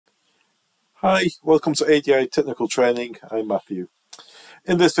Hi, welcome to ADI Technical Training. I'm Matthew.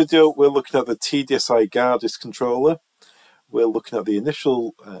 In this video, we're looking at the TDSI Gardis Controller. We're looking at the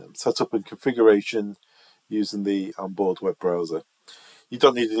initial setup and configuration using the onboard web browser. You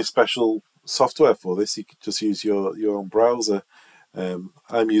don't need any special software for this. You can just use your own browser.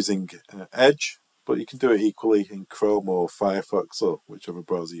 I'm using Edge, but you can do it equally in Chrome or Firefox or whichever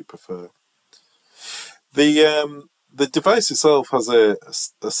browser you prefer. The device itself has a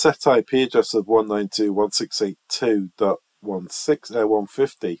set IP address of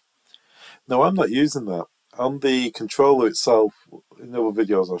 192.168.2.150. Now, I'm not using that. On the controller itself, in other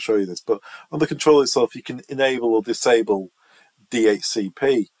videos I'll show you this, but on the controller itself you can enable or disable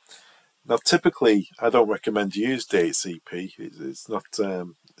DHCP. Now, typically, I don't recommend you use DHCP. It's not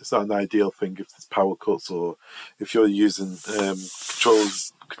an ideal thing if there's power cuts or if you're using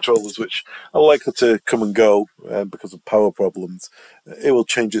controllers which are likely to come and go because of power problems. It will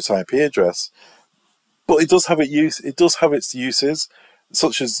change its IP address, but it does have its uses,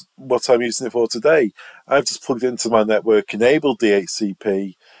 such as what I'm using it for today. I've just plugged it into my network, enabled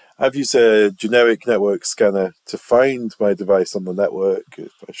DHCP. I've used a generic network scanner to find my device on the network.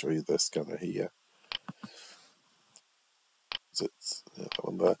 If I show you the scanner here, that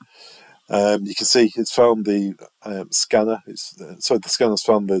one there. You can see it's found the scanner. The scanner's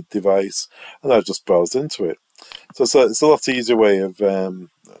found the device, and I've just browsed into it. So it's a lot easier way of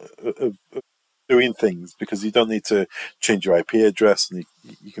doing things, because you don't need to change your IP address and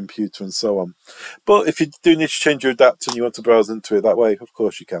your computer and so on. But if you do need to change your adapter and you want to browse into it that way, of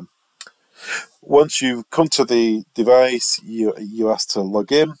course you can. Once you come to the device, you're asked to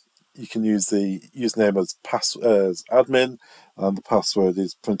log in. You can use the username as admin, and the password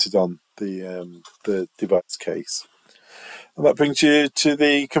is printed on the device case. And that brings you to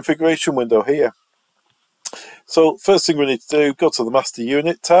the configuration window here. So first thing we need to do, go to the Master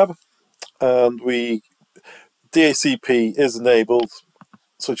Unit tab, and DHCP is enabled.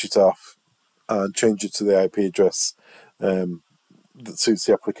 Switch it off and change it to the IP address that suits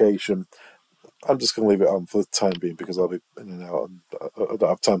the application. I'm just going to leave it on for the time being because I'll be in and out and I don't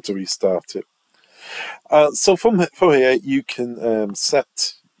have time to restart it. So from here you can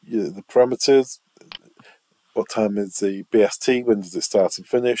set the parameters. What time is the BST? When does it start and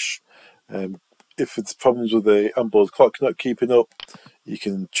finish? If it's problems with the onboard clock not keeping up, you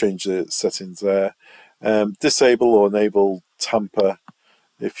can change the settings there. Disable or enable tamper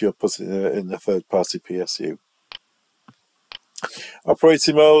if you're putting it in a third-party PSU.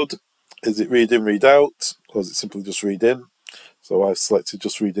 Operating mode, is it read in, read out, or is it simply just read in? So I've selected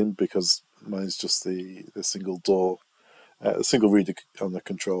just read in because mine's just the single door, the single reader on the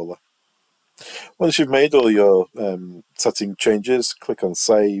controller. Once you've made all your setting changes, click on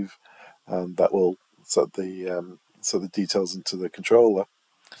save, and that will set the details into the controller.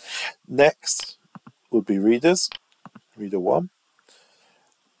 Next would be readers, reader 1.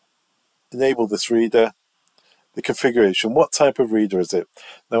 Enable this reader. The configuration, what type of reader is it?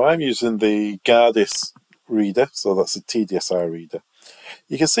 Now I'm using the Gardis reader, so that's a TDSI reader.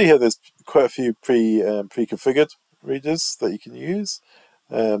 You can see here there's quite a few pre-configured readers that you can use,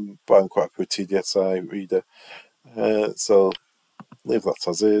 but I'm quite happy with TDSI reader, so leave that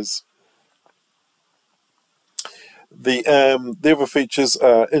as is. The other features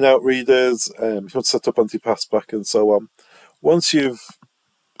are in-out readers, you can set up anti-passback and so on. Once you've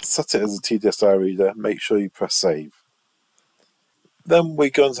set it as a TDSI reader, make sure you press save. Then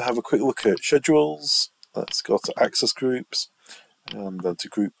we're going to have a quick look at schedules. Let's go to access groups and then to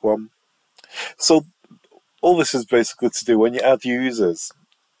group 1. So all this is basically to do when you add users.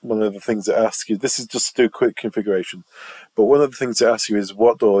 One of the things that asks you, this is just to do a quick configuration, but one of the things that asks you is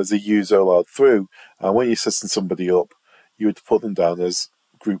what door is a user allowed through, and when you're setting somebody up, you would put them down as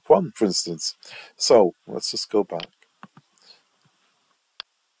group 1, for instance. So let's just go back.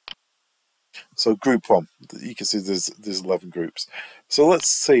 So group 1, you can see there's 11 groups. So let's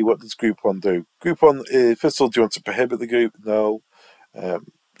see, what does group 1 do? Group 1, first of all, do you want to prohibit the group? No.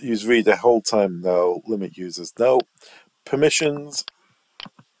 Use reader whole time? No. Limit users? No. Permissions?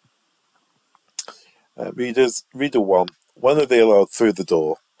 Reader 1, when are they allowed through the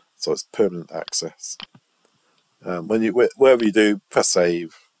door? So it's permanent access. Wherever you do, press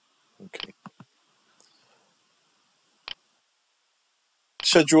save. Okay.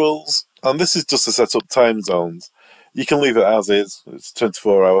 Schedules, and this is just to set up time zones. You can leave it as is. It's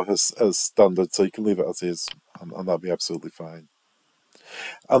 24 hours as standard, so you can leave it as is, and that'll be absolutely fine.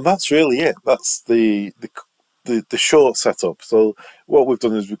 And that's really it. That's the short setup. So what we've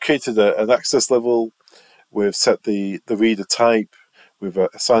done is we've created an access level. We've set the reader type. We've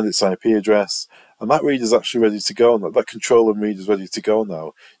assigned its IP address, And that reader's actually ready to go now. That controller and reader's ready to go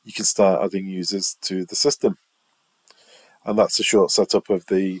now. You can start adding users to the system. And that's a short setup of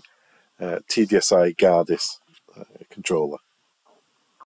the TDSI Gardis controller.